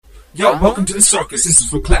Yo, welcome to the circus. This is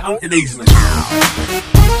for Klown and Aisl.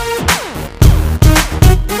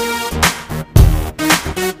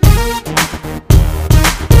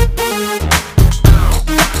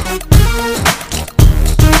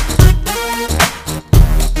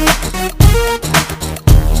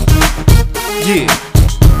 Yeah,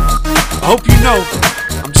 I hope you know,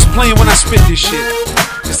 I'm just playing when I spit this shit.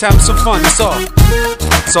 Just having some fun, that's all.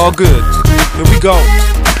 It's all good. Here we go.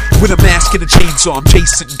 With a mask and a chainsaw, I'm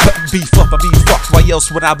chasing, cutting beef up. I mean, fuck, why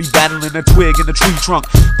else would I be battling a twig in a tree trunk?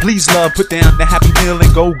 Please, love, put down the happy meal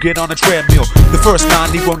and go get on a treadmill. The first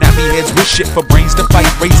non-Negro nappy heads with shit for brains to fight.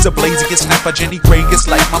 Razor blades against snap by Jenny Craig. It's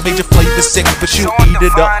like my major flavor sick, but you eat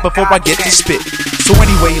it up before I get to spit. So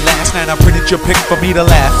anyway, last night I printed your pic for me to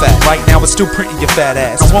laugh at. Right now it's still printing your fat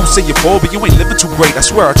ass. I won't say you're poor, but you ain't living too great. I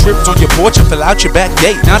swear I tripped on your porch and fell out your back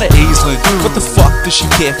gate. Now the Aisl, what the fuck does she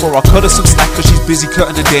care for? I'll cut her some slack cause she's busy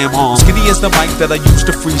cutting the damn arm. Skinny as the mic that I used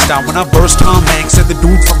to freestyle when I burst Tom Hanks and the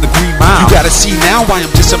dude from the Green Mile. You gotta see now why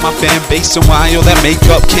I'm dissing my fan base and why all that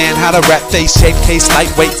makeup can hide a rat face, head case,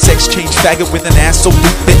 lightweight, sex change faggot with an ass so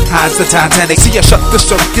deep it hides the Titanic. See, I shut the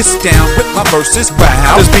circus down with my verses.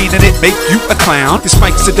 Wow, does being in it make you a clown? This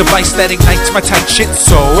mic's a device that ignites my tight shit.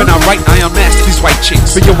 So when I write, I unmask these white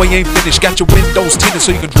chicks. But yo, I ain't finished. Got your windows tinted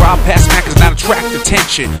so you can drive past Mac and not attract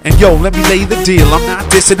attention. And yo, let me lay the deal. I'm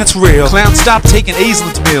not dissing, it's real. Clown, stop taking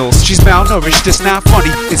Aislin's pills. She's malnourished, it's not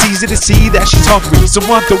funny. It's easy to see that she's hungry.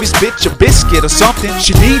 Someone throw this bitch a biscuit or something.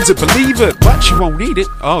 She needs it, believe it, but she won't eat it.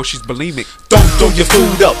 Oh, she's bulimic. Don't throw your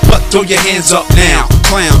food up, but throw your hands up now.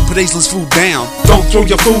 Clown, put Aislin's food down. Don't throw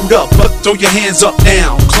your food up, but throw your hands up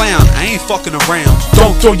now. Clown, I ain't fucking around.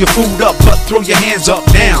 Don't throw your food up, but throw your hands up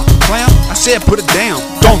now. Clown, I said put it down.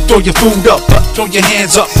 Don't throw your food up, but throw your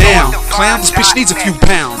hands up now. Clown, this bitch needs a few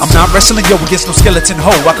pounds. I'm not wrestling yo against no skeleton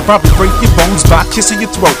hoe. I could probably break your bones by kissing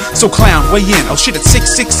your throat. So clown, weigh in. Oh shit, at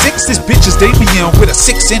 6'6", this bitch is Damien with a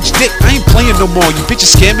 6-inch dick. I ain't playing no more, you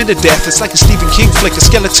bitches scare me to death. It's like a Stephen King flick, a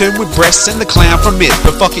skeleton with breasts and the clown from it.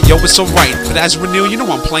 But fuck it, yo, it's alright. But as Renil, you know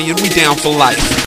I'm playing, we down for life.